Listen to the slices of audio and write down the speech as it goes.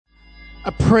I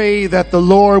pray that the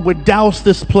Lord would douse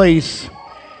this place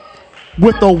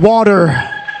with the water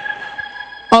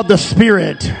of the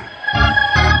Spirit,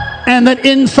 and that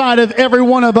inside of every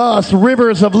one of us,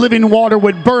 rivers of living water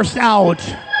would burst out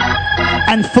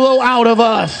and flow out of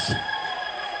us.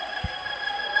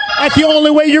 That's the only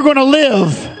way you're going to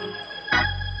live.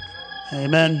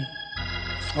 Amen.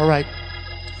 All right.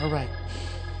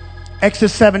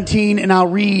 Exodus 17, and I'll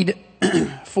read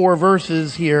 4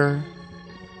 verses here.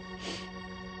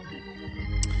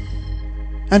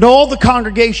 And all the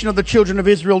congregation of the children of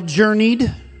Israel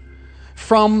journeyed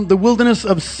from the wilderness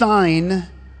of Sin.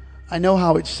 I know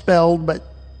how it's spelled, but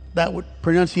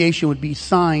pronunciation would be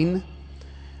Sin.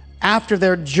 After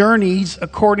their journeys,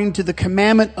 according to the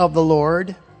commandment of the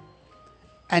Lord,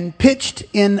 and pitched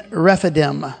in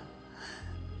Rephidim.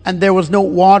 And there was no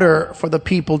water for the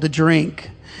people to drink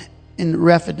in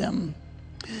Rephidim.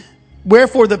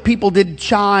 Wherefore the people did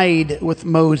chide with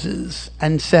Moses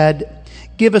and said,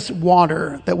 Give us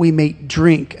water that we may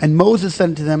drink. And Moses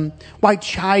said to them, Why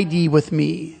chide ye with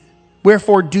me?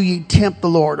 Wherefore do ye tempt the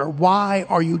Lord? Or why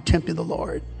are you tempting the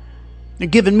Lord? You're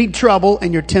giving me trouble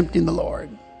and you're tempting the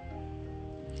Lord.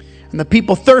 And the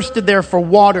people thirsted there for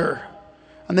water.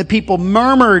 And the people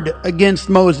murmured against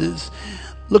Moses.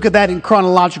 Look at that in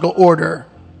chronological order.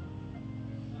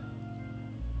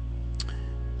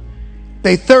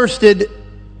 They thirsted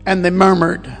and they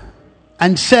murmured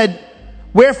and said,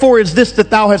 Wherefore is this that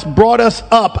thou hast brought us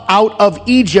up out of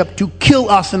Egypt to kill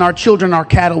us and our children, our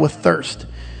cattle with thirst?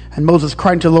 And Moses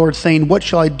cried unto the Lord, saying, What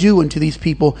shall I do unto these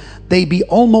people? They be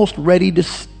almost ready to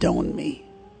stone me.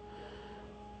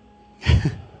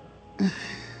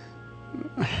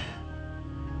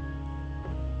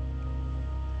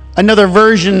 Another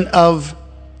version of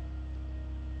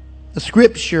the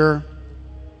scripture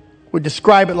would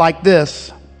describe it like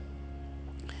this.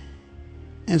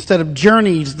 Instead of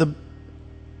journeys, the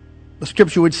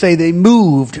scripture would say they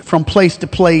moved from place to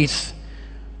place,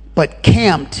 but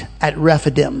camped at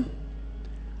Rephidim.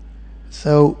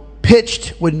 So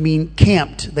pitched would mean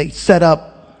camped. They set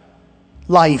up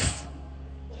life.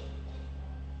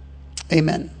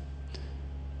 Amen.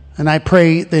 And I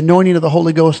pray the anointing of the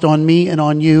Holy Ghost on me and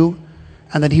on you,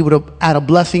 and that he would add a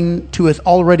blessing to his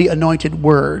already anointed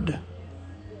word.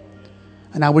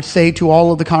 And I would say to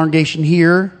all of the congregation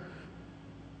here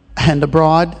and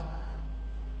abroad,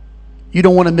 you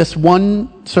don't want to miss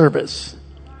one service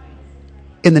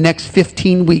in the next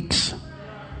 15 weeks.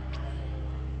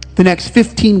 The next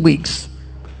 15 weeks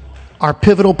are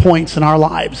pivotal points in our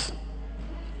lives.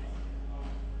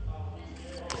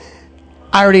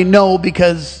 I already know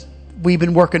because we've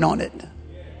been working on it.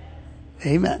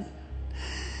 Amen.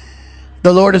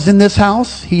 The Lord is in this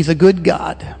house. He's a good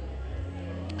God.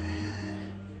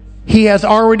 He has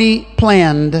already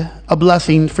planned a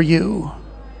blessing for you.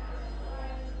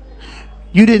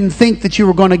 You didn't think that you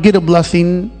were going to get a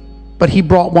blessing, but he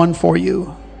brought one for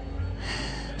you.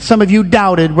 Some of you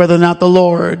doubted whether or not the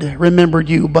Lord remembered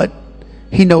you, but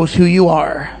he knows who you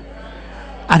are.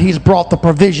 And he's brought the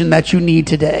provision that you need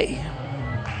today.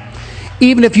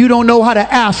 Even if you don't know how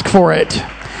to ask for it,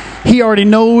 he already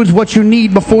knows what you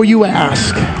need before you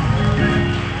ask.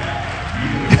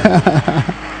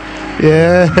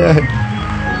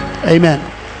 Yeah. Amen.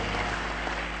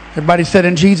 Everybody said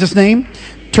in Jesus' name.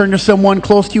 Turn to someone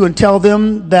close to you and tell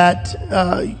them that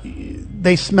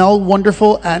they smell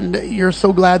wonderful and you're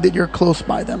so glad that you're close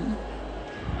by them.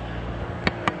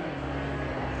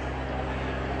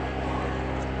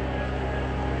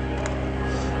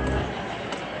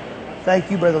 Thank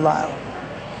you, Brother Lyle.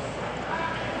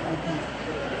 Thank you.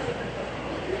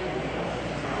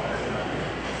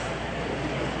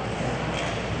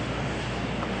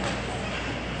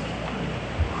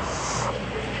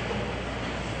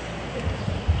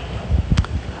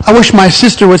 I wish my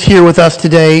sister was here with us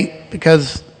today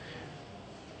because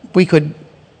we could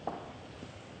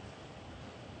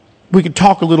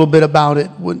talk a little bit about it.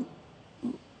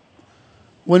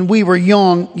 When we were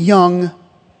young,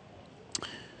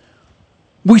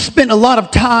 we spent a lot of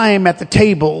time at the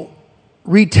table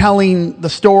retelling the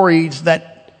stories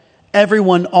that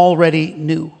everyone already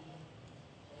knew.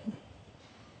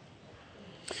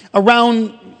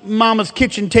 Around Mama's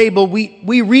kitchen table,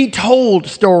 we retold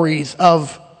stories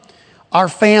of our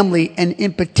family, and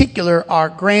in particular, our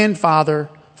grandfather,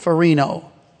 Farino.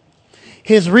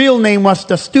 His real name was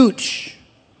Dastuch,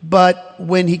 but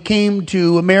when he came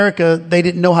to America, they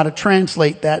didn't know how to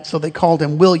translate that, so they called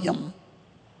him William.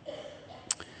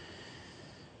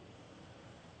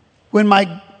 When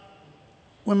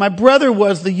my brother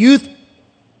was the youth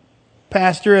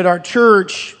pastor at our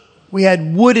church, we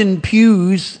had wooden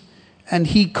pews, and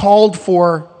he called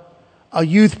for a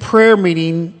youth prayer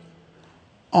meeting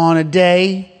on a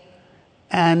day,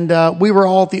 and we were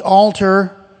all at the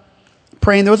altar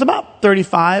praying. There was about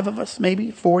 35 of us,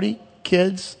 maybe 40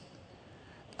 kids,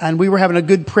 and we were having a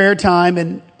good prayer time,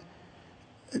 and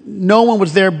no one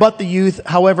was there but the youth.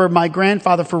 However, my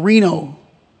grandfather Farino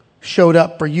showed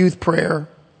up for youth prayer,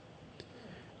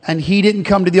 and he didn't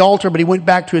come to the altar, but he went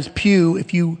back to his pew.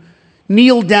 If you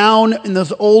kneel down in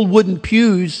those old wooden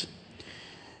pews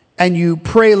and you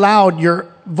pray loud,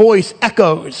 your voice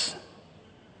echoes.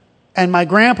 And my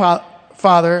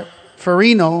grandfather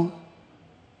Farino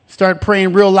started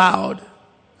praying real loud,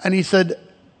 and he said,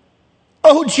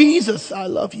 "Oh, Jesus, I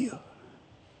love you."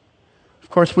 Of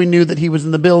course, we knew that he was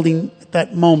in the building at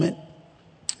that moment.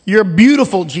 "You're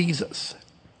beautiful, Jesus.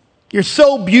 You're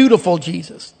so beautiful,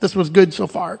 Jesus." This was good so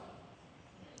far.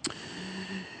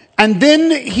 And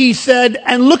then he said,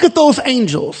 "And look at those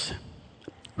angels."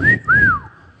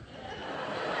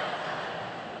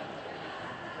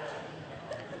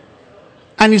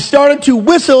 And he started to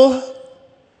whistle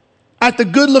at the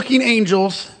good-looking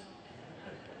angels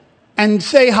and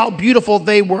say how beautiful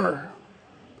they were.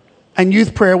 And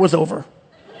youth prayer was over.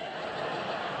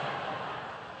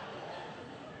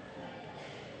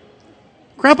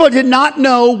 Grandpa did not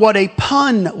know what a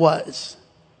pun was.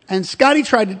 And Scotty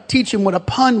tried to teach him what a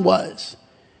pun was.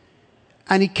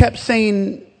 And he kept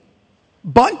saying,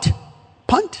 bunt,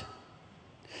 punt.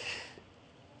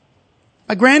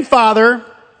 My grandfather,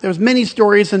 there was many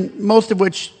stories, and most of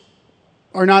which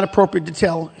are not appropriate to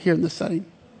tell here in this setting.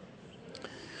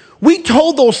 We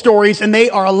told those stories, and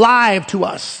they are alive to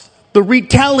us. The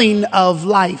retelling of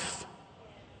life.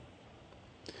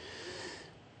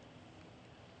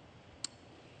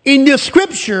 In the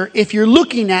scripture, if you're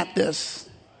looking at this,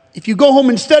 if you go home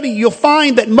and study, you'll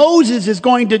find that Moses is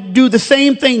going to do the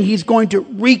same thing. He's going to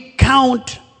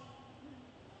recount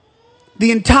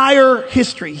the entire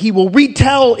history. He will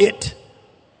retell it.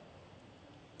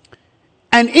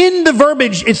 And in the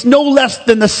verbiage, it's no less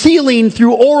than the sealing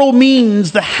through oral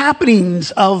means, the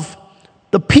happenings of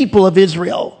the people of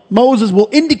Israel. Moses will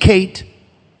indicate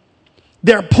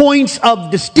their points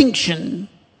of distinction,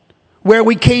 where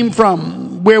we came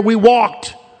from, where we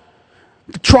walked,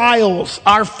 the trials,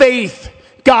 our faith,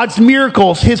 God's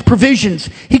miracles, his provisions.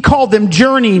 He called them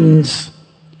journeyings.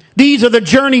 These are the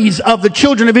journeys of the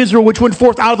children of Israel, which went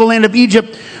forth out of the land of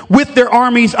Egypt with their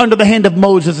armies under the hand of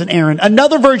Moses and Aaron.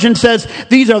 Another version says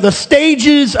these are the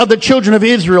stages of the children of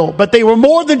Israel, but they were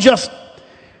more than just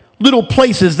little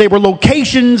places. They were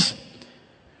locations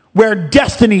where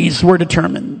destinies were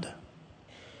determined.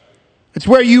 It's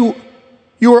where you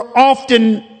will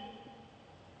often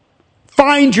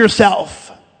find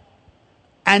yourself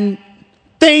and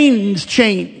things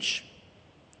change.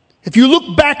 If you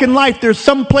look back in life, there's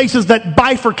some places that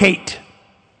bifurcate,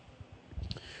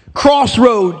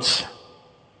 crossroads.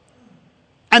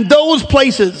 And those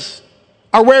places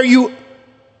are where you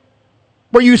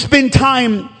spend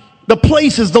time. The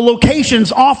places, the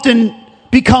locations often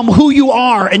become who you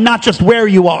are and not just where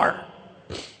you are.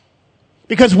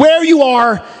 Because where you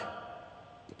are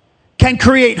can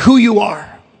create who you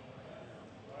are.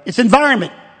 It's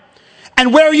environment.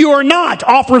 And where you are not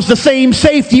offers the same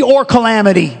safety or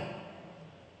calamity.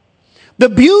 The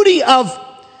beauty of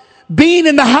being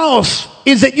in the house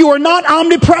is that you are not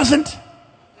omnipresent.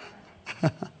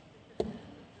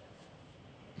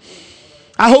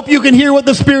 I hope you can hear what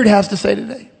the Spirit has to say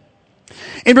today.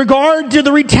 In regard to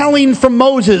the retelling from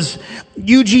Moses,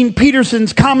 Eugene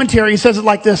Peterson's commentary says it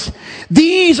like this: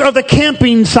 these are the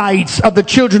camping sites of the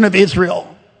children of Israel.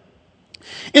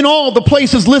 In all, the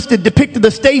places listed depicted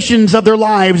the stations of their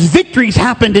lives. Victories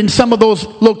happened in some of those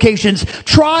locations,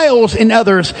 trials in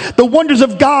others. The wonders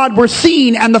of God were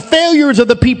seen, and the failures of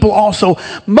the people also.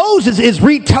 Moses is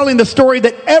retelling the story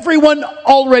that everyone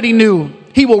already knew.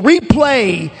 He will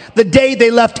replay the day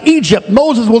they left Egypt.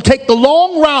 Moses will take the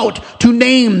long route to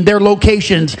name their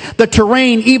locations, the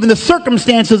terrain, even the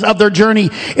circumstances of their journey.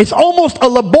 It's almost a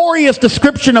laborious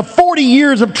description of 40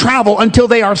 years of travel until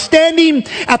they are standing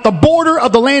at the border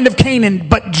of the land of Canaan,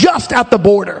 but just at the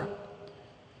border.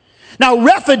 Now,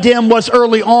 Rephidim was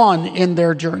early on in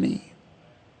their journey,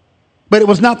 but it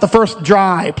was not the first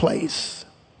dry place.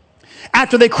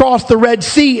 After they crossed the Red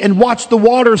Sea and watched the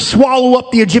waters swallow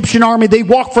up the Egyptian army, they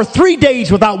walked for 3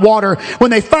 days without water.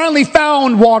 When they finally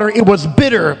found water, it was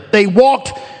bitter. They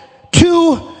walked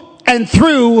to and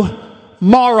through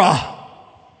Marah.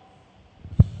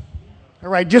 All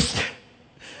right, just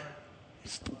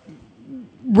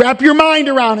wrap your mind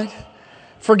around it.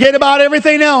 Forget about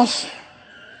everything else.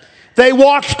 They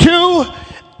walked to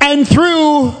and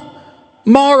through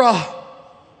Marah.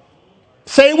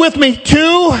 Say it with me.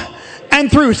 To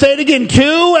and through. Say it again,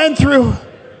 to and through.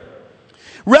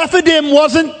 Rephidim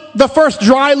wasn't the first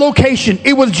dry location.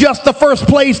 It was just the first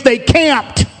place they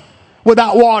camped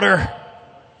without water.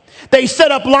 They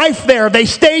set up life there. They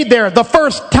stayed there. The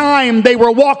first time they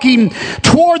were walking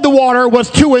toward the water was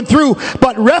to and through.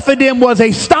 But Rephidim was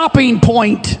a stopping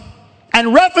point.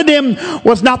 And Rephidim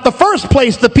was not the first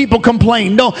place the people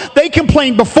complained. No, they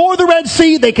complained before the Red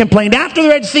Sea. They complained after the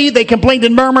Red Sea. They complained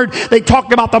and murmured. They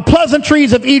talked about the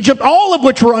pleasantries of Egypt, all of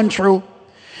which were untrue.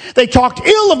 They talked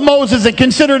ill of Moses and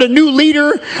considered a new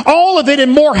leader. All of it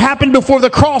and more happened before the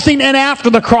crossing and after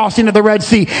the crossing of the Red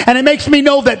Sea. And it makes me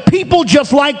know that people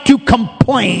just like to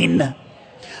complain.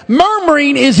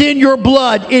 Murmuring is in your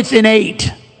blood. It's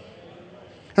innate.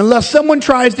 Unless someone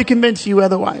tries to convince you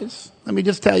otherwise. Let me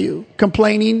just tell you,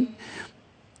 complaining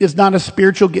is not a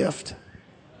spiritual gift.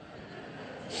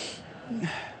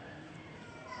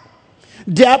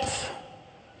 Depth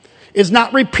is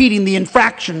not repeating the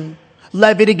infraction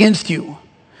levied against you.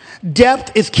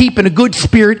 Depth is keeping a good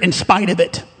spirit in spite of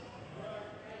it.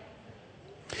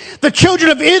 The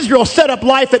children of Israel set up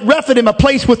life at Rephidim, a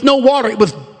place with no water. It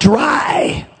was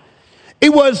dry.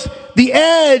 It was the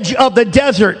edge of the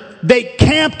desert. They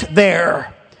camped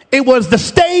there. It was the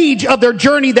stage of their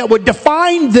journey that would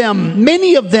define them,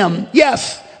 many of them.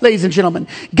 Yes, ladies and gentlemen,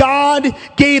 God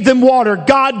gave them water.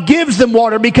 God gives them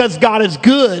water because God is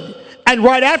good. And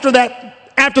right after that,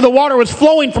 after the water was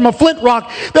flowing from a flint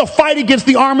rock, they'll fight against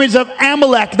the armies of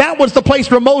Amalek. That was the place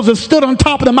where Moses stood on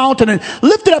top of the mountain and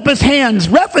lifted up his hands.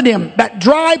 Rephidim, that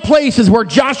dry place, is where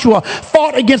Joshua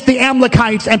fought against the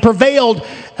Amalekites and prevailed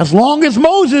as long as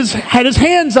Moses had his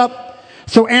hands up.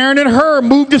 So Aaron and Hur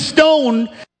moved a stone,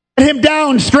 let him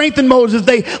down, strengthened Moses.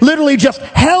 They literally just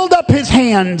held up his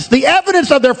hands. The evidence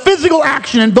of their physical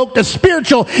action invoked a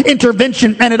spiritual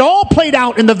intervention, and it all played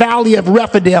out in the valley of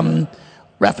Rephidim.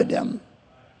 Rephidim.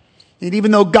 And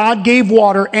even though God gave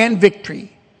water and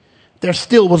victory, there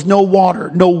still was no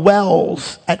water, no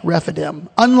wells at Rephidim.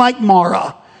 Unlike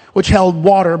Marah, which held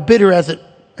water bitter as it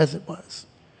was.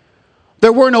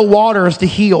 There were no waters to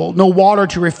heal, no water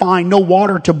to refine, no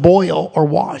water to boil or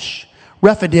wash.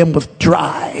 Rephidim was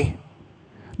dry.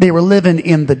 They were living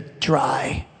in the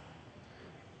dry.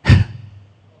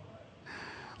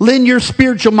 Lend your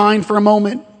spiritual mind for a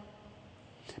moment.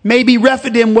 Maybe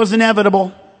Rephidim was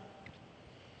inevitable.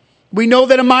 We know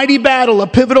that a mighty battle, a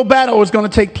pivotal battle, was going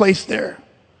to take place there.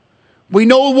 We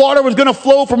know water was going to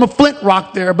flow from a flint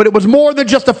rock there, but it was more than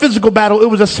just a physical battle. It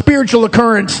was a spiritual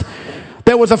occurrence.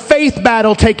 There was a faith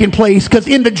battle taking place, because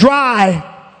in the dry,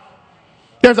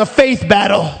 there's a faith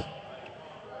battle.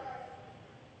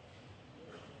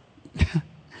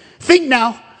 Think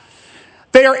now.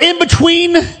 They are in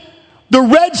between the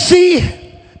Red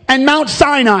Sea and Mount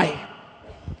Sinai.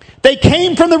 They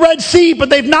came from the Red Sea, but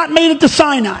they've not made it to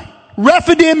Sinai.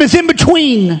 Rephidim is in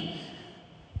between.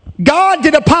 God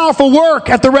did a powerful work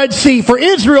at the Red Sea. For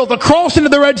Israel, the crossing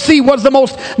of the Red Sea was the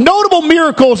most notable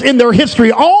miracles in their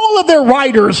history. All of their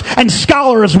writers and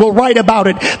scholars will write about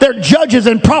it. Their judges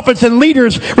and prophets and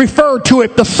leaders refer to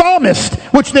it. The psalmist,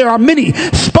 which there are many,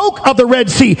 spoke of the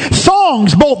Red Sea.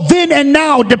 Songs, both then and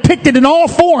now, depicted in all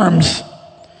forms.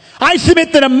 I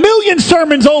submit that 1,000,000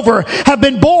 sermons over have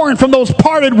been born from those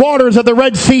parted waters of the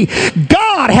Red Sea.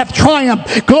 God hath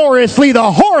triumphed gloriously.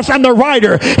 The horse and the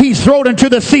rider he's thrown into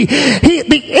the sea.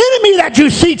 The enemy that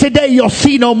you see today, you'll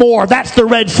see no more. That's the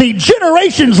Red Sea.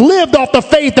 Generations lived off the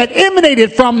faith that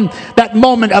emanated from that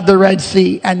moment of the Red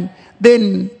Sea. And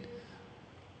then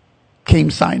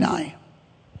came Sinai.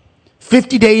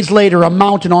 50 days later, a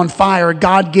mountain on fire.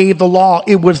 God gave the law.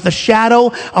 It was the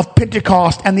shadow of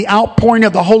Pentecost and the outpouring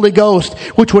of the Holy Ghost,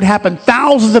 which would happen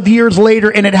thousands of years later,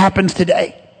 and it happens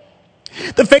today.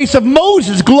 The face of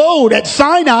Moses glowed at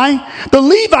Sinai. The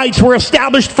Levites were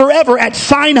established forever at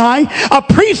Sinai. A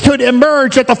priesthood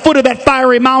emerged at the foot of that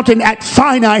fiery mountain at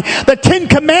Sinai. The 10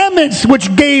 Commandments,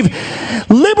 which gave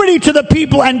liberty to the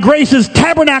people and graces,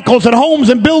 tabernacles and homes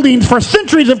and buildings for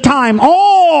centuries of time,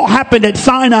 all happened at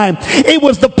Sinai. It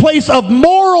was the place of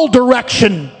moral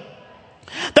direction.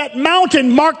 That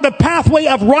mountain marked the pathway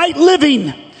of right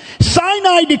living.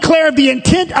 Sinai declared the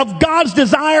intent of God's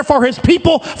desire for his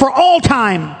people for all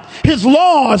time. His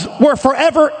laws were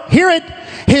forever, hear it,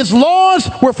 his laws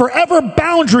were forever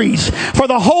boundaries for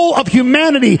the whole of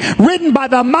humanity, written by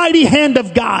the mighty hand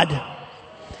of God.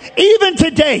 Even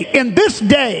today, in this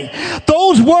day,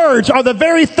 those words are the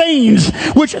very things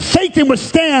which Satan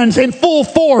withstands in full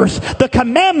force. The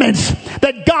commandments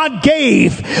that God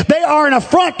gave, they are an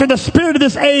affront to the spirit of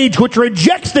this age, which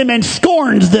rejects them and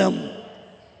scorns them.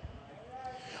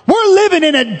 We're living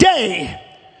in a day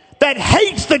that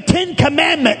hates the 10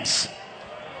 Commandments.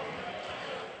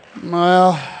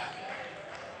 Well,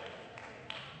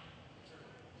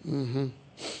 the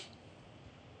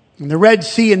Red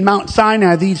Sea and Mount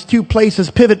Sinai, these two places,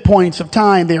 pivot points of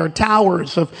time. They are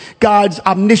towers of God's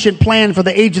omniscient plan for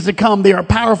the ages to come. They are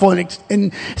powerful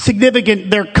and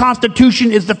significant. Their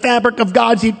constitution is the fabric of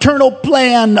God's eternal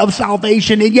plan of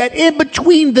salvation. And yet in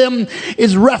between them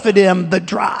is Rephidim, the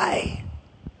dry.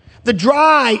 The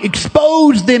dry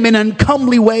exposed them in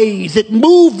uncomely ways. It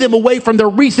moved them away from their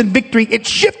recent victory. It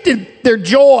shifted their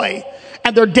joy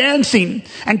and their dancing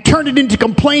and turned it into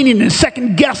complaining and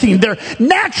second guessing. Their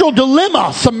natural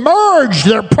dilemma submerged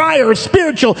their prior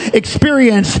spiritual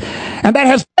experience, and that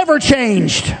has never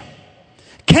changed.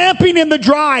 Camping in the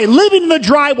dry, living in the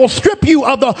dry will strip you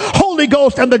of the Holy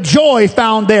Ghost and the joy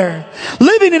found there.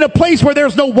 Living in a place where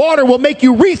there's no water will make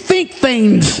you rethink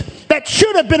things that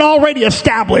should have been already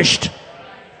established.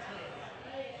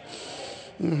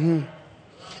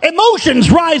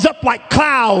 Emotions rise up like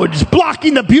clouds,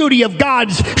 blocking the beauty of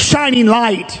God's shining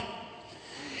light.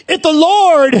 If the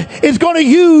Lord is going to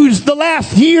use the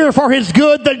last year for his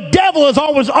good, the devil is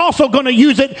always also going to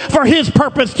use it for his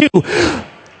purpose too.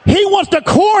 He wants to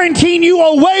quarantine you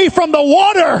away from the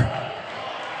water.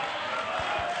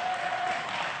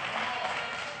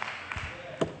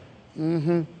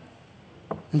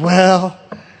 Well,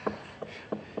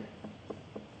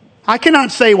 I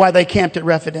cannot say why they camped at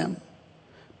Rephidim,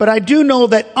 but I do know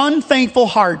that unthankful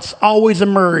hearts always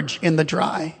emerge in the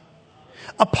dry.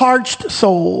 A parched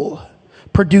soul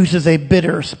produces a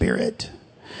bitter spirit.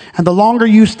 And the longer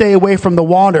you stay away from the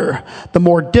water, the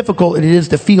more difficult it is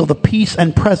to feel the peace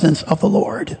and presence of the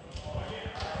Lord.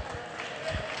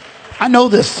 I know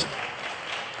this.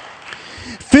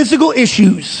 Physical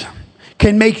issues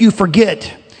can make you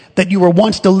forget that you were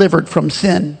once delivered from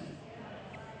sin.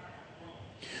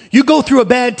 You go through a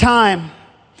bad time,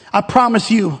 I promise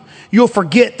you, you'll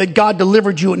forget that God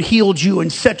delivered you and healed you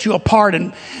and set you apart.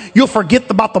 And you'll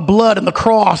forget about the blood and the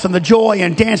cross and the joy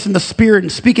and dancing in the spirit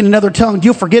and speaking in another tongue.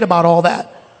 You'll forget about all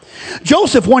that.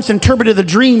 Joseph once interpreted a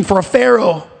dream for a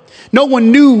Pharaoh. No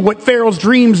one knew what Pharaoh's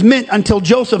dreams meant until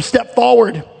Joseph stepped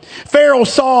forward. Pharaoh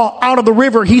saw out of the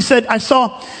river, he said, I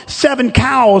saw 7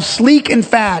 cows, sleek and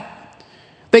fat.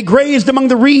 They grazed among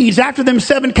the reeds. After them,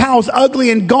 7 cows, ugly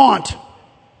and gaunt.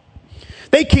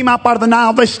 They came up out of the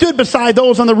Nile. They stood beside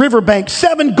those on the riverbank.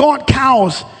 7 gaunt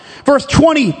cows. Verse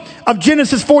 20 of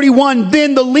Genesis 41.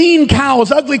 Then the lean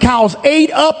cows, ugly cows,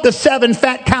 ate up the 7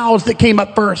 fat cows that came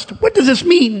up first. What does this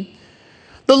mean?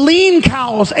 The lean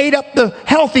cows ate up the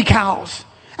healthy cows.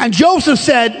 And Joseph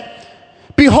said,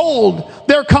 behold,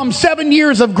 there come 7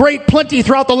 years of great plenty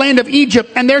throughout the land of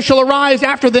Egypt, and there shall arise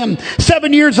after them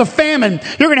 7 years of famine.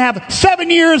 You're going to have 7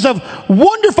 years of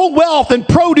wonderful wealth and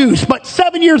produce, but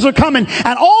 7 years are coming,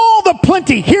 and all the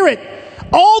plenty, hear it,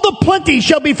 all the plenty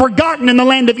shall be forgotten in the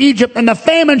land of Egypt, and the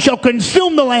famine shall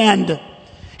consume the land.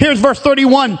 Here's verse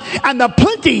 31. And the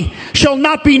plenty shall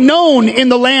not be known in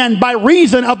the land by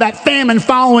reason of that famine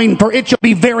following, for it shall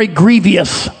be very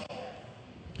grievous.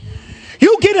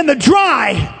 You get in the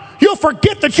dry, you'll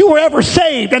forget that you were ever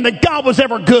saved and that God was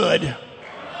ever good.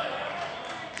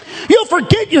 You'll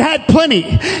forget you had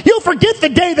plenty. You'll forget the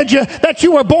day that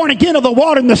you were born again of the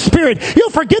water and the Spirit. You'll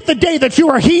forget the day that you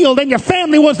were healed and your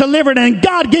family was delivered and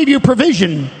God gave you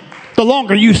provision. The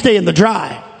longer you stay in the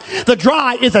dry. The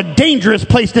dry is a dangerous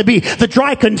place to be. The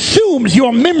dry consumes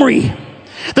your memory.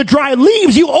 The dry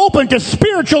leaves you open to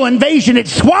spiritual invasion. It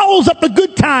swallows up the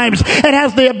good times and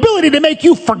has the ability to make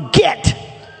you forget.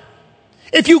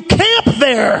 If you camp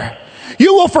there,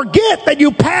 you will forget that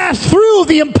you passed through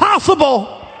the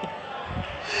impossible.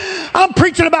 I'm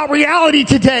preaching about reality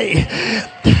today.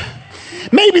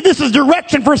 Maybe this is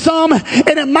direction for some, and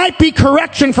it might be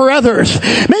correction for others.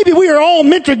 Maybe we are all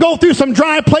meant to go through some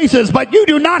dry places, but you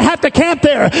do not have to camp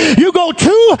there. You go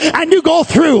to and you go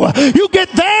through. You get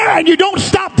there and you don't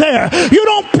stop there. You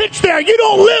don't pitch there. You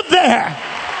don't live there.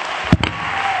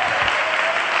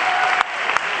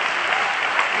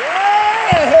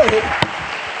 Yay!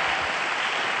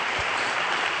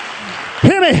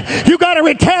 Hear me. You got to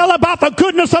retell about the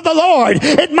goodness of the Lord.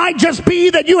 It might just be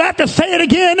that you have to say it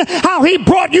again, how he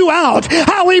brought you out,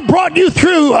 how he brought you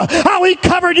through, how he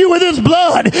covered you with his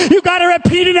blood. You got to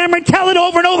repeat it and tell it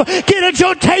over and over. Get at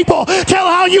your table. Tell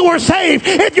how you were saved.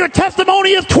 If your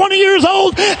testimony is 20 years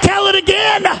old, tell it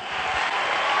again.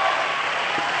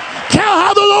 Tell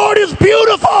how the Lord is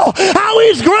beautiful, how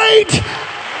he's great.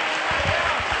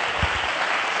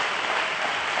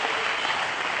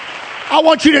 I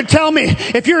want you to tell me,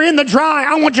 if you're in the dry,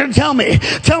 I want you to tell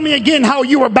me again how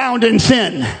you were bound in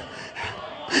sin.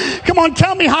 Come on,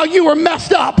 tell me how you were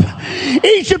messed up.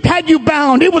 Egypt had you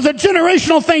bound. It was a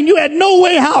generational thing. You had no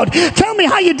way out. Tell me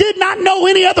how you did not know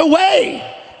any other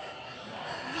way.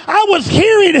 I was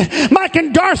hearing Mike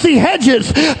and Darcy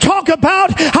Hedges talk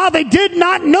about how they did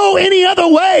not know any other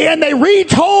way, and they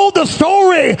retold the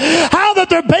story, how that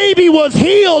their baby was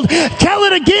healed. Tell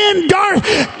it again.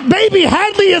 Baby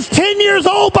Hadley is 10 years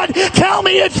old, but tell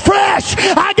me it's fresh.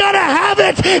 I gotta have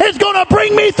it. It's gonna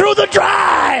bring me through the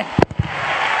dry.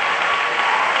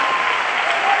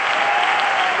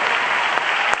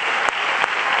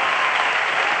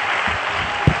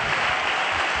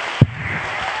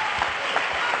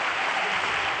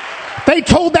 They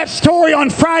told that story on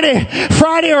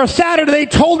Friday or Saturday. They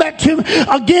told that to me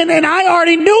again, and I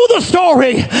already knew the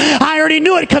story. I already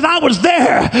knew it because I was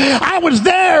there. I was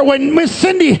there when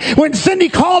Cindy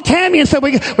called Tammy and said,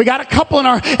 we got a couple in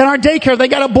our daycare. They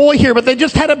got a boy here, but they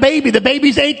just had a baby. The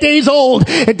baby's 8 days old.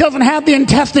 It doesn't have the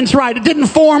intestines right. It didn't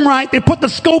form right. They put the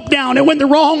scope down. It went the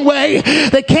wrong way.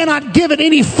 They cannot give it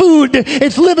any food.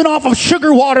 It's living off of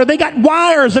sugar water. They got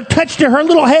wires attached to her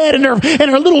little head and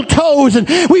her little toes. And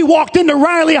we walked into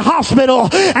Riley Hospital,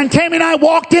 and Tammy and I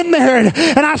walked in there,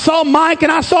 and I saw Mike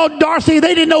and I saw Darcy.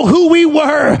 They didn't know who we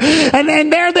were,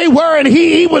 and there they were, and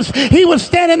he was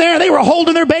standing there, and they were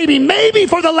holding their baby, maybe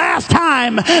for the last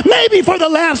time, and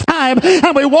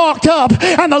we walked up,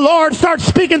 and the Lord started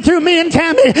speaking through me and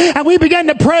Tammy, and we began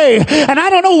to pray, and I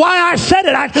don't know why I said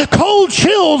it. Cold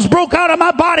chills broke out of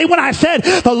my body when I said,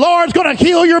 the Lord's going to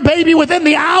heal your baby within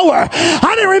the hour.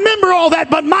 I didn't remember all that,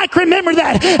 but Mike remembered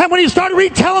that, and when he started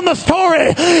retelling the story,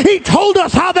 he told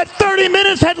us how that 30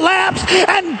 minutes had lapsed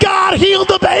and God healed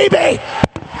the baby.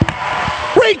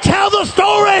 Retell the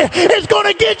story. It's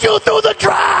going to get you through the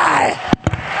dry.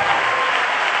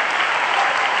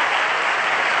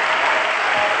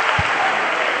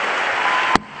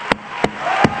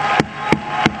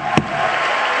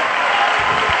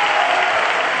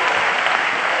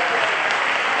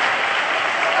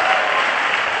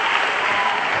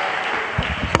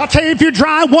 I'll tell you, if you're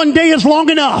dry, one day is long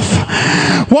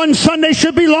enough. One Sunday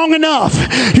should be long enough.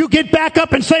 You get back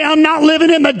up and say, I'm not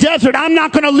living in the desert. I'm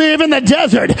not going to live in the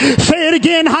desert. Say it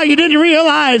again, how you didn't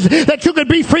realize that you could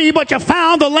be free, but you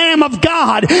found the Lamb of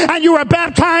God, and you were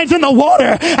baptized in the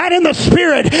water and in the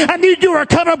Spirit, and you were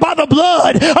covered by the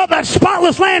blood of that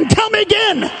spotless Lamb. Tell me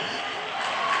again.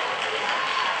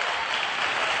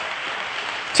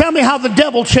 Tell me how the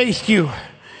devil chased you,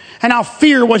 and how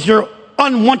fear was your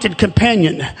unwanted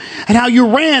companion, and how you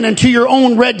ran into your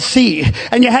own Red Sea,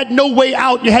 and you had no way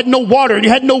out, you had no water, and you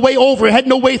had no way over, you had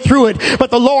no way through it, but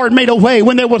the Lord made a way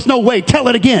when there was no way. Tell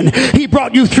it again. He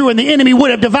brought you through, and the enemy would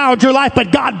have devoured your life,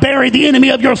 but God buried the enemy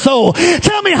of your soul.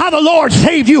 Tell me how the Lord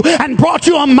saved you and brought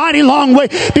you a mighty long way,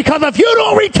 because if you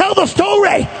don't retell the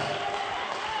story,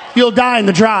 you'll die in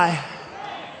the dry.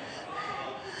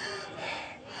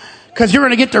 Because you're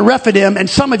going to get to Rephidim, and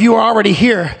some of you are already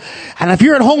here. And if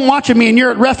you're at home watching me and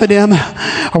you're at Rephidim,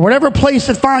 or whatever place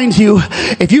it finds you,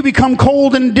 if you become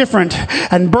cold and indifferent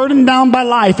and burdened down by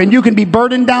life, and you can be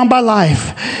burdened down by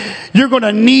life, you're going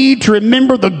to need to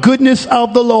remember the goodness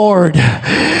of the Lord.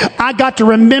 I got to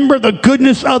remember the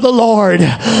goodness of the Lord.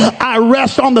 I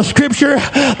rest on the scripture.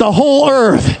 The whole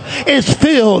earth is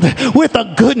filled with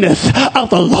the goodness of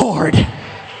the Lord.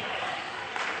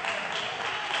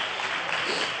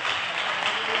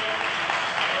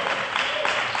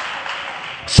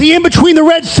 See, in between the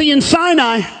Red Sea and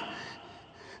Sinai,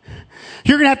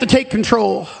 you're going to have to take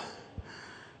control.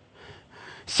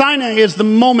 Sinai is the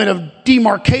moment of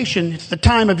demarcation. It's the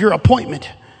time of your appointment.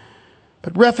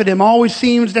 But Rephidim always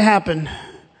seems to happen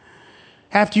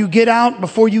after you get out,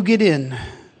 before you get in.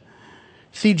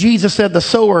 See, Jesus said the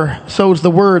sower sows the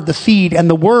word, the seed, and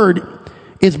the word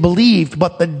is believed,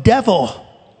 but the devil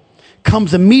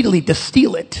comes immediately to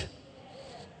steal it.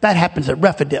 That happens at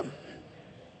Rephidim.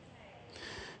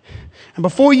 And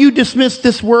before you dismiss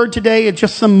this word today, it's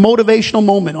just some motivational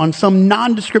moment on some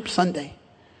nondescript Sunday.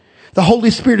 The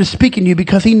Holy Spirit is speaking to you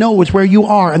because he knows where you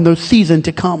are in the season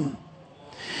to come.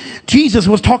 Jesus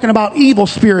was talking about evil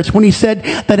spirits when he said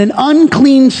that an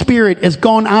unclean spirit is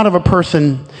gone out of a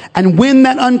person. And when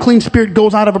that unclean spirit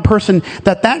goes out of a person,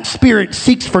 that spirit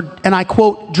seeks for, and I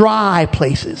quote, dry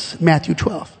places. Matthew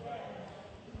 12.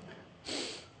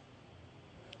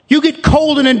 You get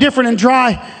cold and indifferent and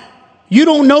dry, you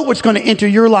don't know what's going to enter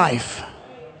your life.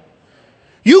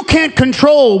 You can't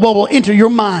control what will enter your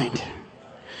mind.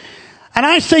 And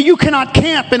I say you cannot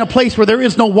camp in a place where there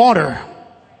is no water.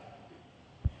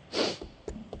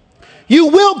 You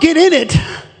will get in it,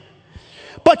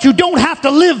 but you don't have to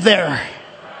live there.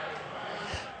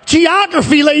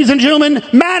 Geography, ladies and gentlemen,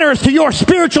 matters to your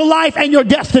spiritual life and your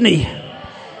destiny.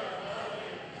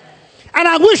 And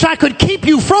I wish I could keep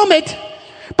you from it,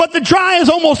 but the dry is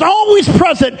almost always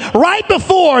present right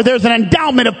before there's an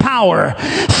endowment of power.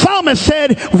 Psalmist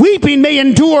said, weeping may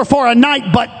endure for a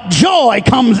night, but joy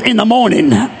comes in the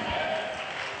morning.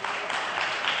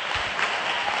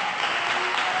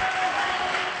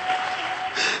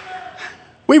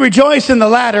 We rejoice in the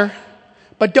latter,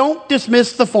 but don't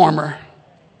dismiss the former.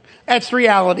 That's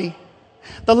reality.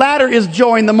 The latter is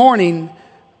joy in the morning,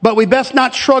 but we best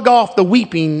not shrug off the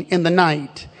weeping in the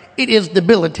night. It is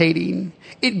debilitating.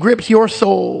 It grips your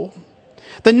soul.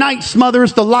 The night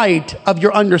smothers the light of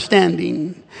your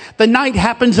understanding. The night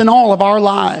happens in all of our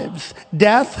lives.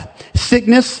 Death,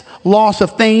 sickness, loss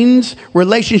of things,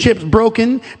 relationships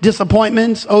broken,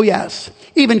 disappointments. Oh yes.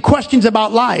 Even questions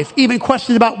about life, even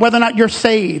questions about whether or not you're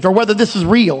saved or whether this is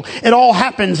real. It all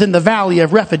happens in the valley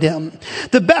of Rephidim.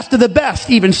 The best of the best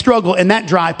even struggle in that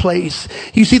dry place.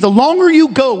 You see, the longer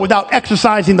you go without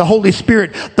exercising the Holy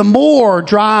Spirit, the more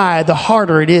dry, the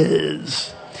harder it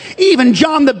is. Even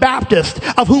John the Baptist,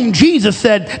 of whom Jesus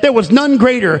said there was none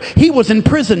greater, he was in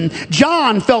prison.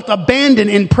 John felt abandoned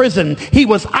in prison. He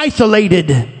was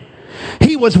isolated.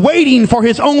 He was waiting for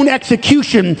his own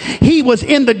execution. He was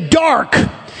in the dark.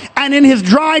 And in his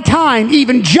dry time,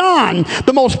 even John,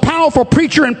 the most powerful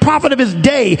preacher and prophet of his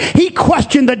day, he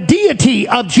questioned the deity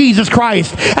of Jesus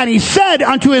Christ. And he said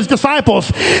unto his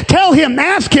disciples, tell him,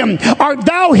 ask him, art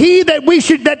thou he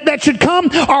that should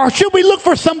come, or should we look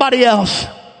for somebody else?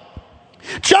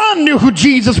 John knew who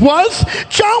Jesus was.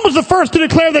 John was the first to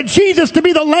declare that Jesus to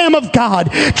be the Lamb of God.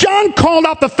 John called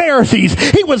out the Pharisees.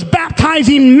 He was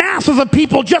baptizing masses of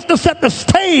people just to set the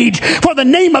stage for the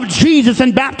name of Jesus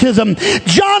in baptism.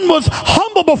 John was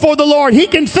humble before the Lord. He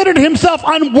considered himself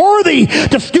unworthy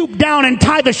to stoop down and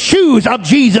tie the shoes of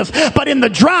Jesus. But in the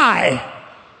dry,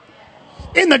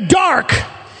 in the dark,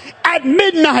 at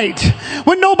midnight,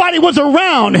 when nobody was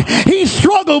around, he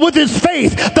struggled with his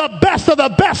faith, the best of the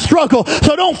best struggle.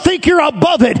 So don't think you're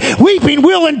above it. Weeping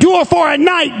will endure for a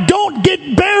night. Don't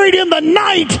get buried in the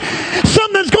night.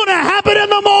 Something's going to happen in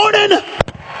the morning.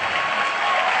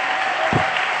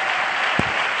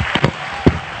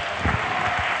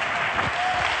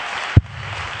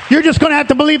 You're just going to have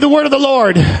to believe the word of the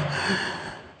Lord.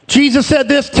 Jesus said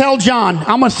this, tell John.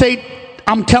 I'm going to say,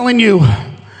 I'm telling you.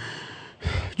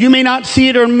 You may not see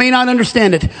it or may not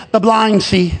understand it. The blind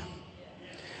see.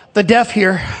 The deaf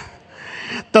hear.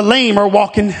 The lame are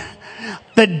walking.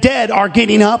 The dead are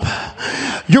getting up.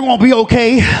 You're going to be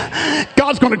okay.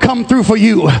 God's going to come through for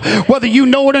you. Whether you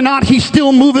know it or not, he's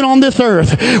still moving on this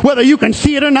earth. Whether you can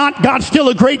see it or not, God's still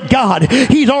a great God.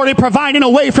 He's already providing a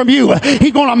way from you.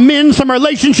 He's going to mend some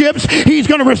relationships. He's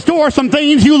going to restore some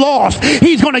things you lost.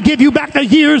 He's going to give you back the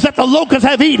years that the locusts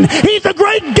have eaten. He's a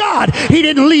great God. He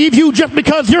didn't leave you just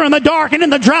because you're in the dark and in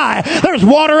the dry. There's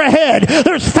water ahead.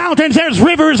 There's fountains. There's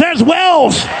rivers. There's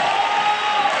wells.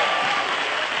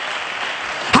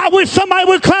 I wish somebody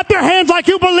would clap their hands like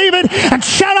you believe it and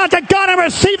shout out to God and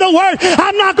receive the word.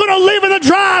 I'm not going to live in the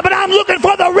dry, but I'm looking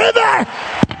for the river.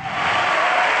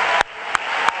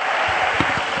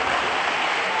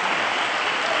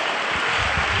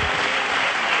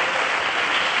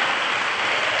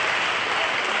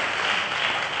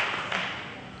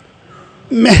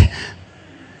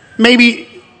 Maybe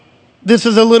this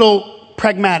is a little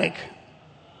pragmatic,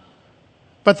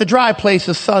 but the dry place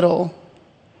is subtle.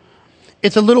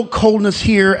 It's a little coldness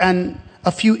here and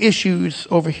a few issues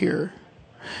over here.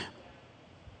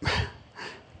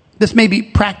 This may be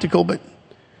practical, but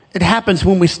it happens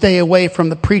when we stay away from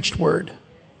the preached word.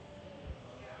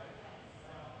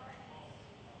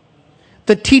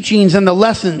 The teachings and the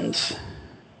lessons.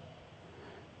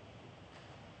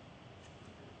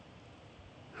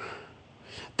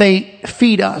 They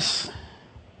feed us.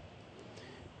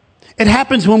 It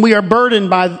happens when we are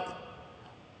burdened by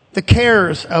the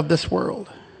cares of this world.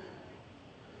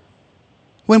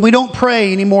 When we don't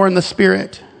pray anymore in the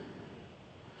Spirit.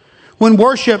 When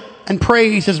worship and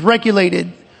praise is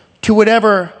regulated to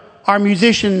whatever our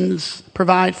musicians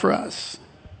provide for us.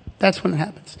 That's when it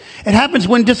happens. It happens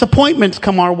when disappointments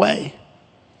come our way.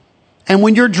 And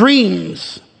when your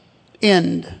dreams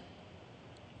end.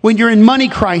 When you're in money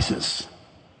crisis.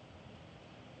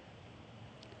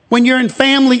 When you're in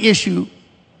family issue.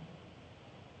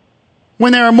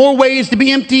 When there are more ways to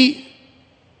be empty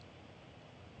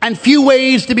and few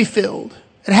ways to be filled.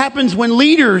 It happens when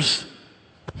leaders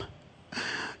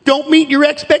don't meet your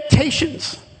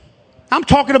expectations. I'm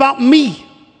talking about me.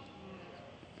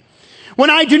 When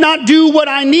I do not do what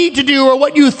I need to do or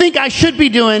what you think I should be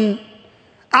doing,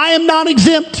 I am not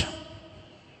exempt.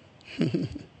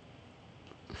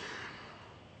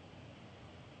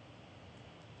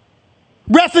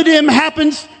 Rephidim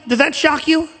happens. Does that shock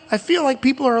you? I feel like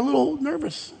people are a little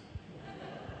nervous.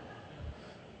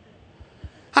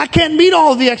 I can't meet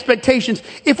all of the expectations.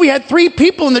 If we had 3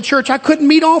 people in the church, I couldn't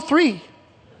meet all 3.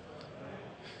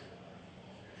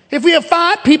 If we have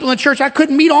 5 people in the church, I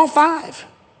couldn't meet all 5.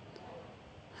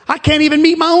 I can't even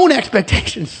meet my own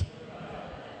expectations.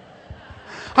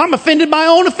 I'm offended by my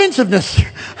own offensiveness.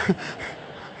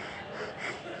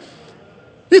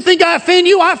 You think I offend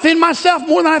you? I offend myself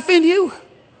more than I offend you.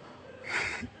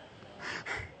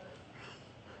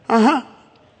 And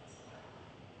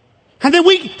then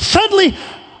we suddenly,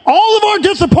 all of our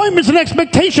disappointments and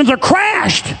expectations are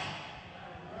crashed.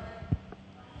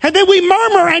 And then we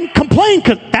murmur and complain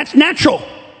because that's natural.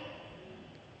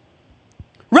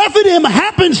 Rephidim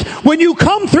happens when you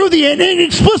come through the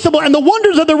inexplicable and the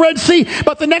wonders of the Red Sea,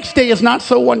 but the next day is not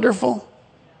so wonderful.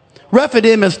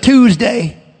 Rephidim is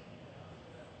Tuesday.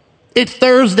 It's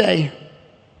Thursday.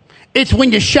 It's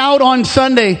when you shout on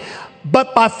Sunday,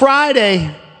 but by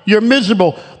Friday, you're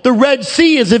miserable. The Red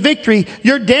Sea is a victory.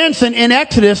 You're dancing in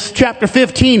Exodus chapter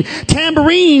 15.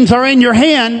 Tambourines are in your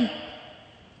hand.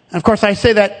 And of course, I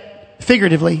say that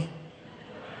figuratively.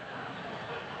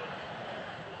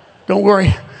 Don't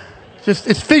worry.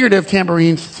 It's figurative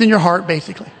tambourines. It's in your heart,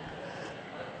 basically.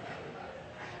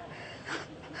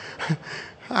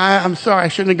 I'm sorry, I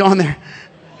shouldn't have gone there.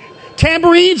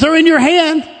 Tambourines are in your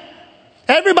hand.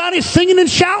 Everybody's singing and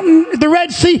shouting at the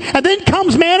Red Sea. And then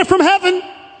comes manna from heaven.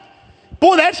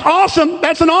 Boy, that's awesome.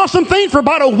 That's an awesome thing for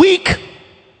about a week.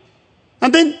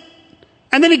 And then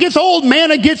it gets old.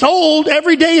 Manna gets old.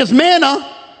 Every day is manna.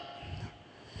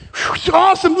 It's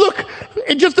awesome. Look,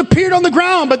 it just appeared on the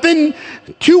ground. But then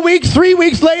 2 weeks, 3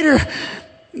 weeks later,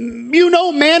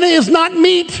 manna is not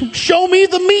meat. Show me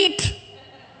the meat.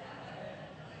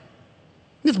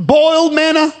 It's boiled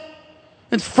manna.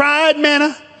 It's fried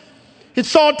manna.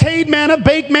 It's sauteed manna,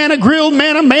 baked manna, grilled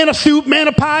manna, manna soup,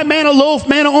 manna pie, manna loaf,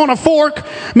 manna on a fork,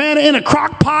 manna in a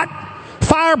crock pot,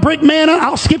 fire brick manna.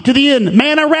 I'll skip to the end.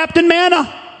 Manna wrapped in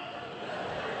manna.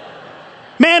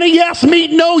 Manna, yes.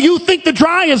 Meat, no. You think the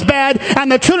dry is bad.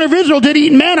 And the children of Israel did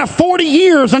eat manna 40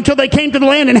 years until they came to the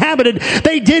land inhabited.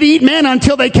 They did eat manna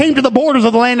until they came to the borders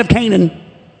of the land of Canaan.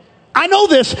 I know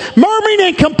this. Murmuring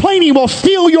and complaining will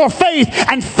steal your faith.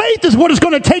 And faith is what it's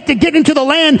going to take to get into the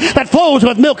land that flows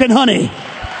with milk and honey.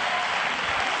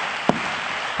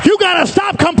 You got to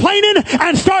stop complaining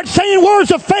and start saying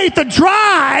words of faith. The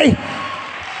dry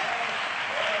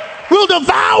will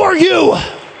devour you.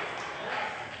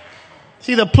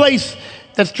 See, the place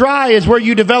that's dry is where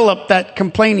you develop that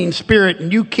complaining spirit. And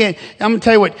I'm going to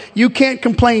tell you what, you can't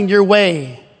complain your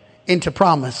way into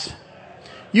promise.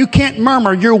 You can't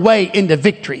murmur your way into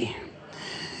victory.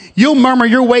 You'll murmur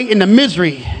your way into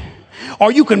misery. Or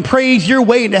you can praise your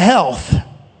way into health.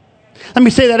 Let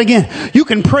me say that again. You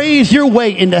can praise your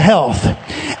way into health.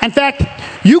 In fact,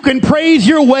 you can praise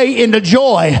your way into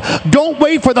joy. Don't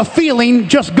wait for the feeling.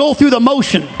 Just go through the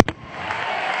motion.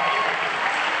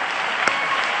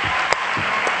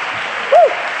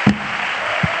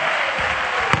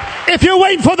 If you're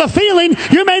waiting for the feeling,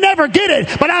 you may never get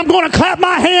it. But I'm going to clap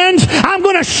my hands. I'm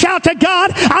going to shout to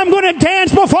God. I'm going to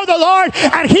dance before the Lord.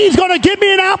 And He's going to give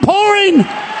me an outpouring.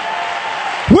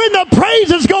 When the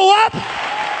praises go up,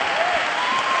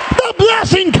 the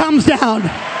blessing comes down.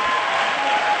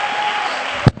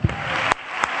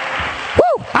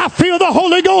 Woo! I feel the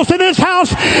Holy Ghost in this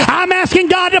house. I'm asking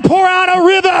God to pour out a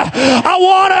river, a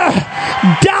water,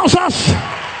 douse us.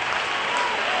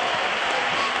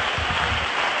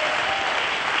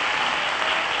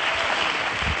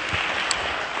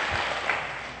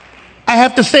 I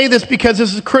have to say this because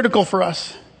this is critical for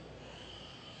us.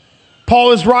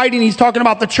 Paul is writing, he's talking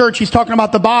about the church, he's talking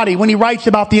about the body. When he writes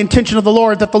about the intention of the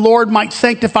Lord, that the Lord might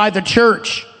sanctify the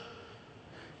church,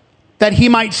 that He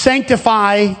might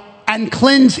sanctify and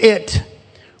cleanse it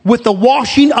with the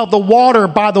washing of the water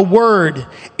by the word.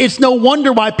 It's no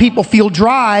wonder why people feel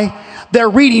dry. They're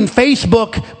reading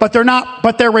Facebook,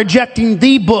 but they're rejecting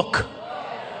the book.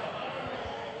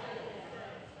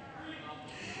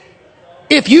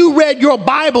 If you read your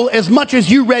Bible as much as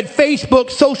you read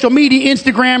Facebook, social media,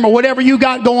 Instagram, or whatever you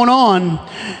got going on,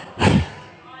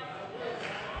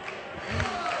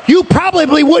 you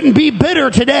probably wouldn't be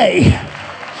bitter today.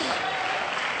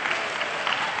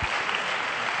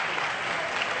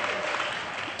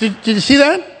 Did you see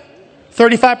that?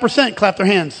 35% clap their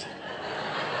hands.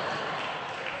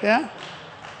 Yeah?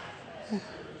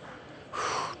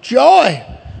 Joy.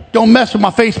 Don't mess with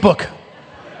my Facebook.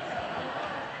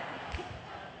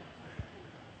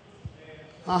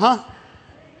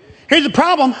 Here's the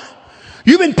problem.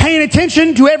 You've been paying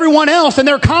attention to everyone else and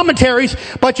their commentaries,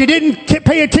 but you didn't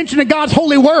pay attention to God's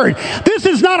holy word. This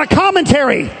is not a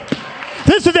commentary.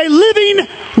 This is a living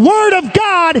word of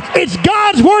God. It's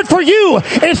God's word for you.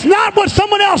 It's not what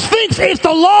someone else thinks. It's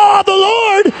the law of the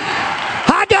Lord.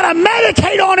 I got to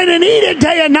meditate on it and eat it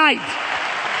day and night.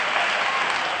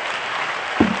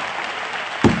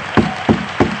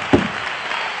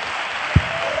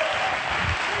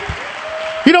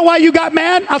 You know why you got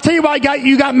mad? I'll tell you why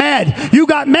you got mad. You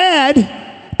got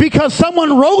mad because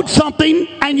someone wrote something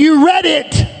and you read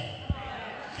it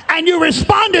and you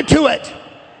responded to it.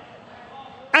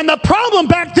 And the problem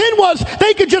back then was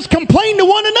they could just complain to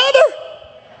one another.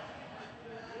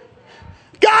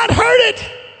 God heard it.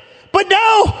 But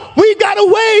now we've got a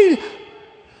way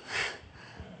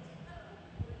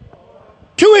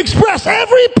to express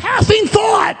every passing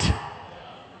thought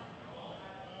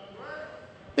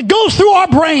that goes through our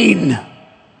brain.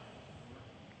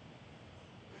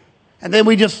 And then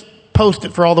we just post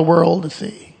it for all the world to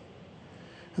see.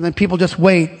 And then people just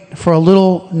wait for a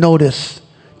little notice.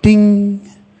 Ding.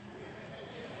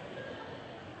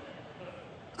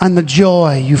 And the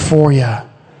joy, euphoria.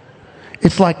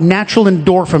 It's like natural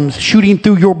endorphins shooting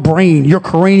through your brain. Your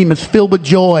cranium is filled with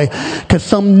joy because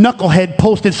some knucklehead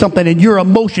posted something and your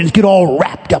emotions get all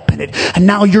wrapped up in it. And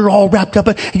now you're all wrapped up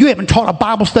in it. You haven't taught a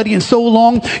Bible study in so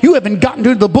long. You haven't gotten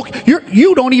to the book.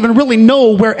 You don't even really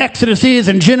know where Exodus is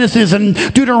and Genesis and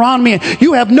Deuteronomy.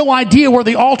 You have no idea where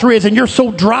the altar is and you're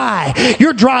so dry.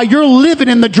 You're dry. You're living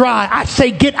in the dry. I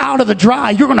say get out of the dry.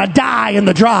 You're going to die in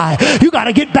the dry. You got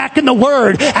to get back in the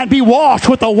Word and be washed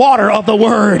with the water of the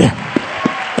Word.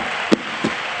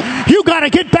 You got to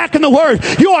get back in the Word.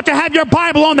 You ought to have your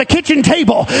Bible on the kitchen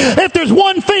table. If there's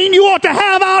one thing you ought to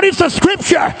have out, it's the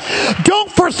Scripture. Don't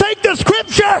forsake the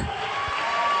Scripture.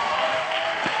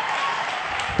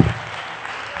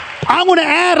 I'm going to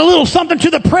add a little something to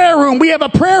the prayer room. We have a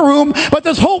prayer room, but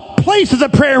this whole place is a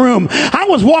prayer room. I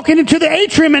was walking into the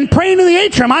atrium and praying in the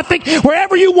atrium. I think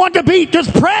wherever you want to be,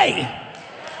 just pray.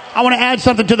 I want to add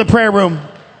something to the prayer room.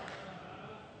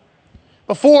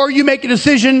 Before you make a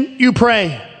decision, you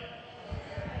pray.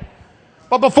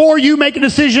 But before you make a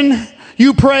decision,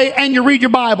 you pray and you read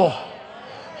your Bible.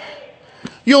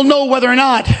 You'll know whether or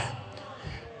not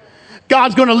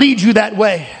God's going to lead you that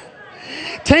way.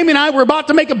 Tammy and I were about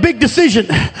to make a big decision,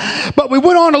 but we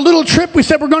went on a little trip. We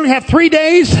said we're going to have 3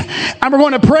 days and we're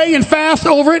going to pray and fast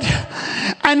over it.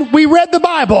 And we read the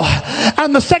Bible.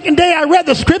 And the second day I read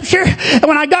the Scripture. And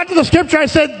when I got to the Scripture, I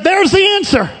said, there's the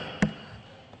answer.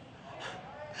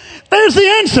 There's the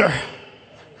answer.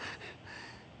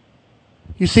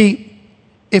 You see,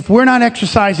 if we're not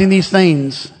exercising these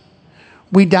things,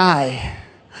 we die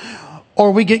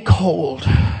or we get cold.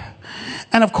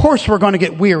 And of course we're going to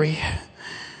get weary.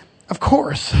 Of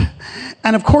course.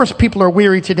 And of course people are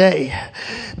weary today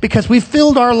because we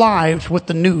filled our lives with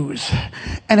the news.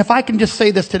 And if I can just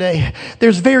say this today,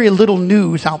 there's very little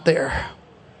news out there.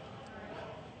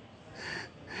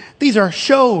 These are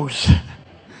shows.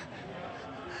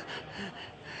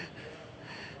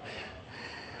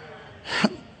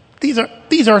 These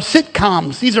are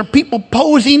sitcoms. These are people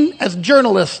posing as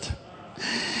journalists.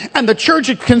 And the church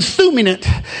is consuming it.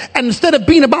 And instead of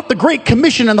being about the Great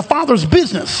Commission and the Father's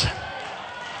business,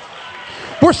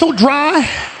 we're so dry.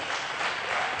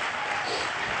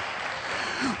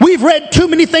 We've read too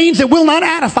many things that will not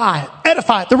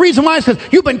edify. The reason why is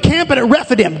because you've been camping at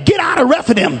Rephidim. Get out of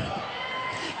Rephidim.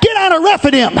 Get out of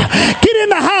Rephidim. Get in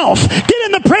the house. Get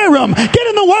in the prayer room. Get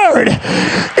in the Word.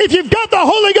 If you've got the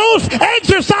Holy Ghost,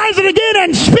 exercise it again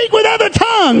and speak with other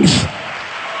tongues.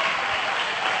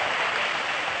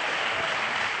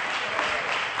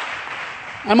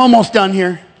 I'm almost done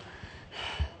here.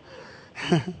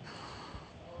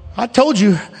 I told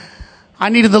you I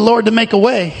needed the Lord to make a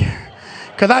way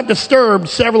because I've disturbed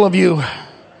several of you.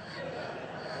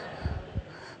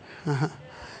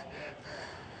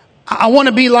 I want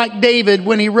to be like David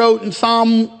when he wrote in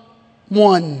Psalm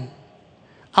 1.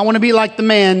 I want to be like the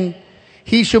man.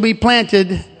 He shall be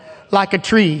planted like a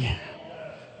tree.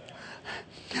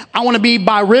 I want to be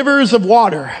by rivers of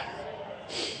water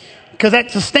because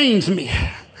that sustains me.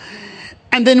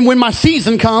 And then when my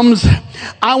season comes,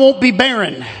 I won't be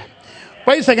barren.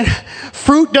 Wait a second.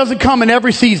 Fruit doesn't come in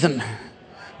every season.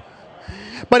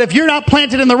 But if you're not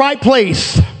planted in the right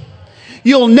place,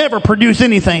 you'll never produce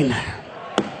anything.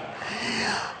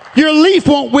 Your leaf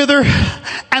won't wither,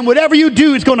 and whatever you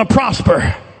do is going to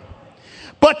prosper.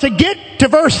 But to get to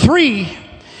verse 3,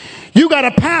 you got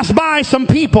to pass by some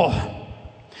people.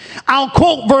 I'll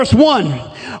quote verse 1.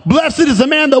 Blessed is the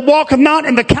man that walketh not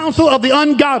in the counsel of the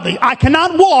ungodly. I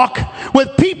cannot walk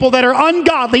with people that are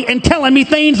ungodly and telling me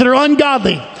things that are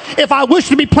ungodly. If I wish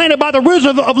to be planted by the rivers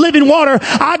of living water,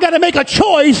 I got to make a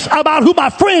choice about who my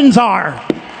friends are.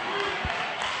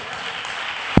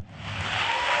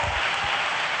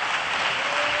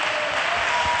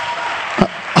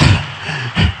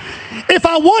 If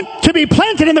I want to be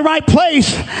planted in the right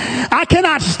place, I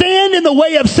cannot stand in the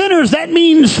way of sinners. That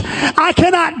means I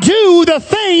cannot do the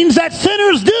things that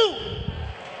sinners do.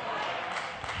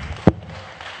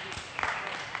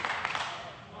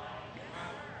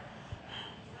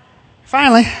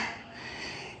 Finally,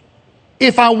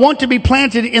 if I want to be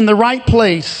planted in the right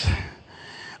place,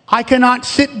 I cannot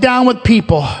sit down with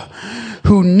people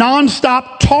who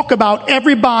nonstop talk about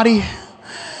everybody,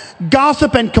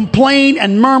 gossip and complain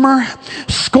and murmur,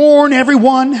 scorn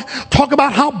everyone, talk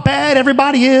about how bad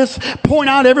everybody is, point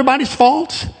out everybody's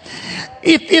faults.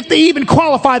 If they even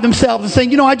qualify themselves and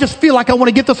saying, I just feel like I want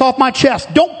to get this off my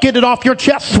chest. Don't get it off your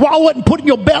chest. Swallow it and put it in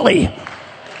your belly.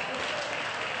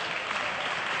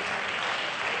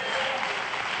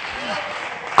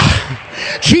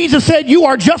 Jesus said, you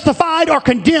are justified or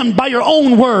condemned by your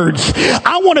own words.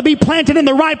 I want to be planted in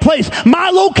the right place. My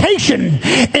location,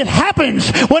 it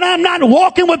happens when I'm not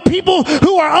walking with people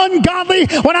who are ungodly,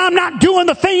 when I'm not doing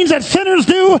the things that sinners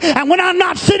do, and when I'm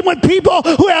not sitting with people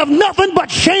who have nothing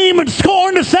but shame and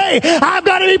scorn to say. I've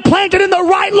got to be planted in the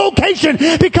right location,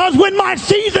 because when my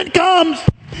season comes,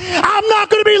 I'm not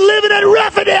going to be living at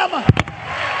Rephidim.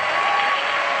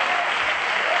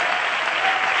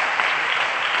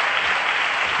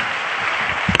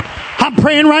 I'm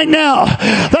praying right now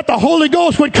that the Holy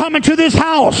Ghost would come into this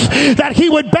house, that He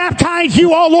would baptize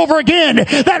you all over again,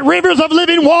 that rivers of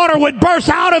living water would burst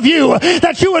out of you,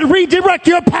 that you would redirect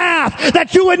your path,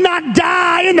 that you would not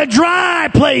die in the dry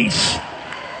place.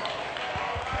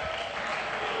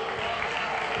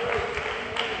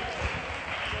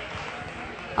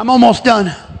 I'm almost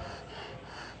done.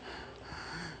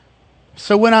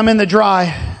 So when I'm in the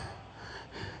dry,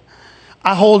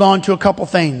 I hold on to a couple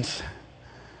things.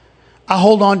 I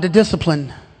hold on to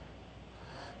discipline.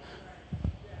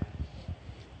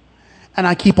 And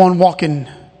I keep on walking.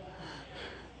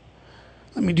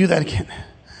 Let me do that again.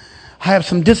 I have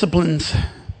some disciplines.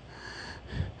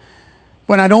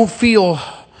 When I don't feel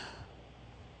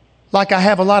like I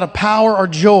have a lot of power or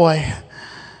joy,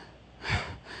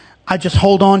 I just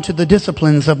hold on to the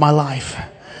disciplines of my life.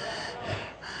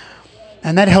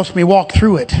 And that helps me walk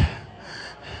through it.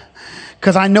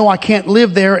 Because I know I can't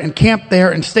live there and camp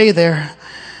there and stay there.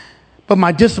 But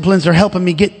my disciplines are helping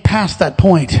me get past that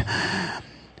point.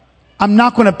 I'm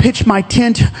not going to pitch my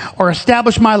tent or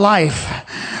establish my life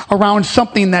around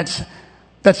something that's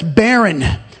barren,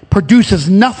 produces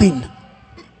nothing.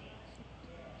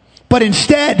 But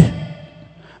instead,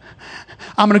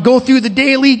 I'm going to go through the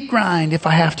daily grind if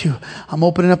I have to. I'm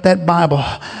opening up that Bible.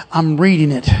 I'm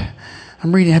reading it.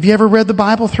 Have you ever read the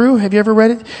Bible through? Have you ever read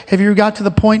it? Have you got to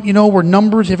the point, where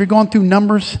Numbers, have you gone through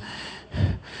Numbers?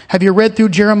 Have you read through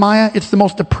Jeremiah? It's the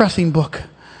most depressing book.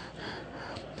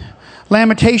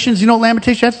 Lamentations,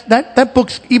 Lamentations, that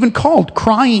book's even called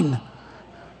Crying.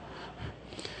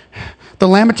 The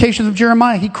Lamentations of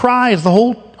Jeremiah, he cries the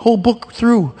whole book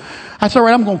through. That's all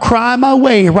right, I'm going to cry my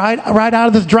way right out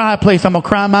of this dry place. I'm going to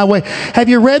cry my way. Have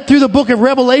you read through the book of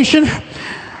Revelation?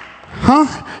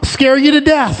 Scare you to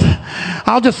death.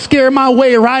 I'll just scare my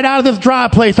way right out of this dry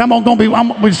place. I'm going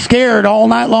to be scared all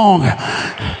night long.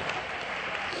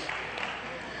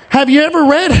 Have you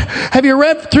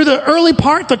read through the early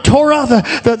part, the Torah,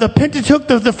 the Pentateuch,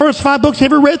 the first 5 books?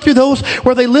 Have you ever read through those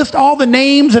where they list all the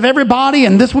names of everybody,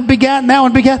 and this one begat, and that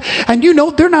one begat? And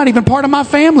they're not even part of my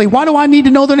family. Why do I need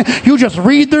to know their name? You just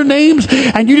read their names,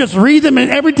 and you just read them,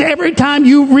 and every time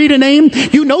you read a name,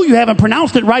 you haven't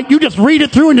pronounced it right. You just read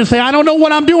it through and just say, I don't know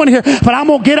what I'm doing here, but I'm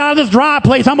going to get out of this dry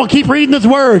place. I'm going to keep reading this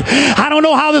word. I don't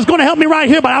know how this is going to help me right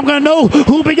here, but I'm going to know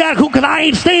who begat who, because I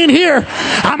ain't staying here.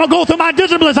 I'm going to go through my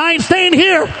disciplines. I ain't staying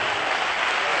here.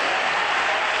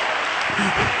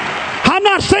 I'm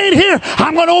not staying here.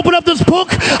 I'm going to open up this book.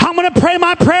 I'm going to pray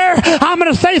my prayer. I'm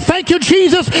going to say, thank you,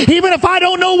 Jesus, even if I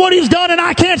don't know what He's done and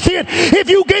I can't see it.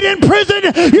 If you get in prison,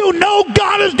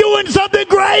 God is doing something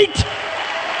great.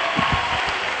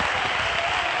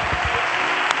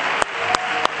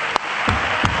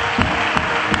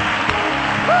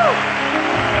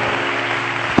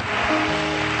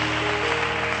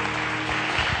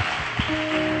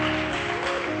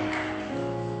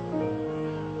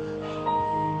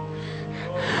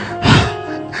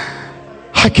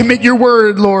 I commit your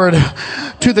word, Lord,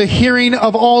 to the hearing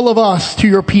of all of us, to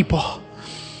your people.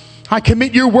 I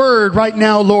commit your word right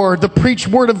now, Lord, the preached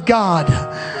word of God.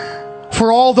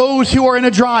 For all those who are in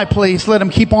a dry place, let them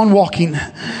keep on walking.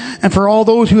 And for all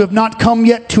those who have not come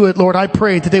yet to it, Lord, I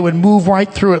pray that they would move right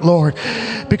through it, Lord.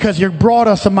 Because you've brought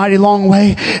us a mighty long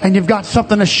way and you've got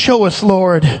something to show us,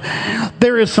 Lord.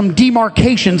 There is some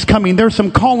demarcations coming. There's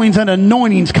some callings and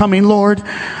anointings coming, Lord.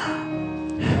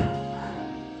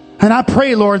 And I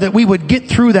pray, Lord, that we would get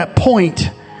through that point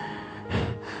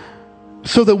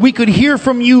so that we could hear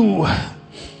from you.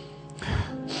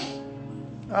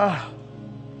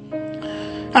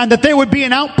 And that there would be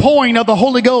an outpouring of the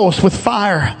Holy Ghost with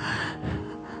fire.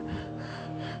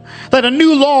 That a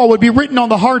new law would be written on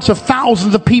the hearts of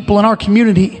thousands of people in our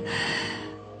community.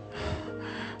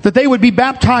 That they would be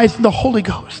baptized in the Holy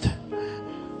Ghost.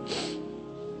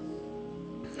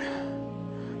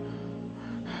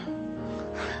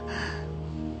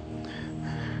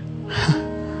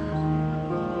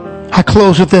 I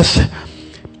close with this.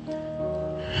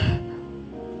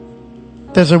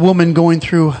 There's a woman going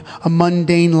through a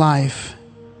mundane life.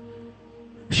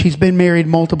 She's been married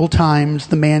multiple times,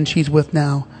 the man she's with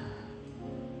now.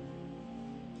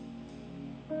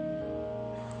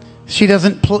 She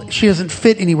doesn't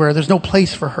fit anywhere. There's no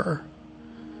place for her.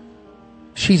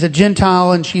 She's a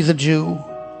Gentile and she's a Jew.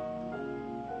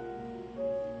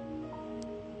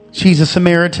 She's a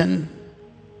Samaritan.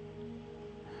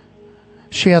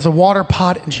 She has a water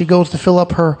pot and she goes to fill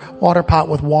up her water pot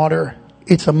with water.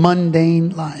 It's a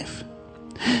mundane life.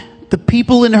 The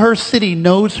people in her city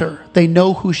knows her. They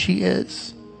know who she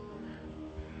is.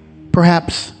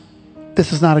 Perhaps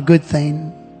this is not a good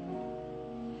thing.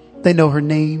 They know her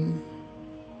name.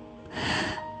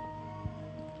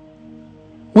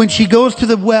 When she goes to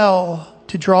the well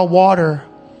to draw water,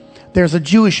 there's a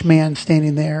Jewish man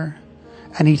standing there,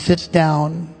 and he sits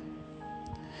down.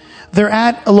 They're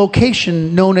at a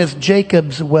location known as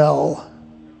Jacob's well.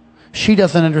 She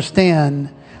doesn't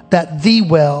understand that the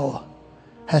well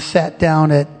has sat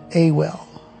down at a well.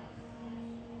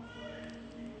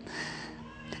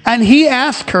 And he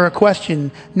asked her a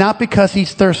question, not because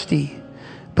he's thirsty,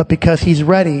 but because he's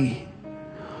ready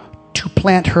to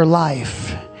plant her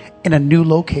life in a new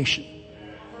location.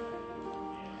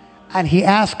 And he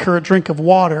asked her a drink of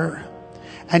water,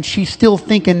 and she's still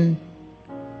thinking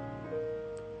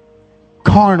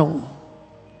carnal.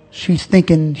 She's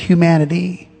thinking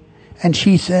humanity. And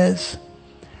she says,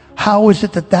 how is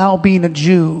it that thou, being a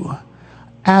Jew,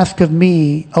 ask of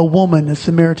me, a woman, a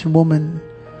Samaritan woman,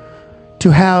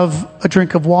 to have a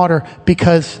drink of water?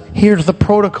 Because here's the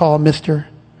protocol, mister.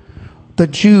 The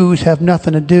Jews have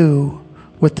nothing to do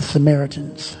with the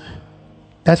Samaritans.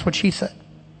 That's what she said.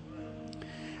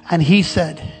 And he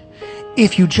said,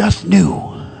 if you just knew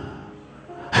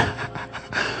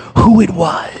who it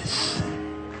was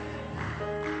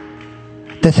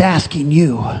that's asking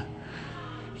you,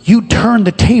 you'd turn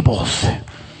the tables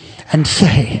and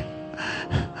say,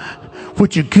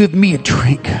 would you give me a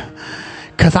drink?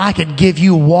 Because I could give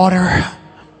you water.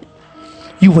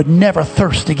 You would never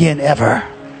thirst again, ever.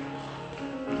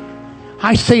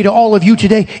 I say to all of you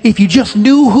today, if you just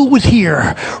knew who was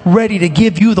here, ready to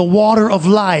give you the water of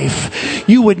life,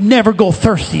 you would never go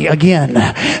thirsty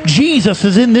again. Jesus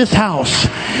is in this house.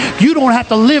 You don't have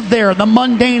to live there in the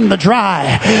mundane and the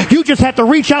dry. You just have to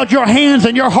reach out your hands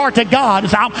and your heart to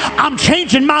God. I'm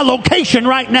changing my location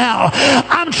right now.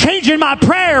 I'm changing my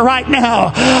prayer right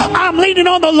now. I'm leaning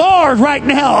on the Lord right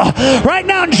now. Right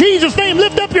now, in Jesus' name,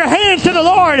 lift up your hands to the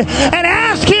Lord and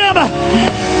ask Him,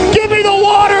 give me the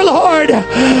water, Lord.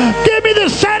 Give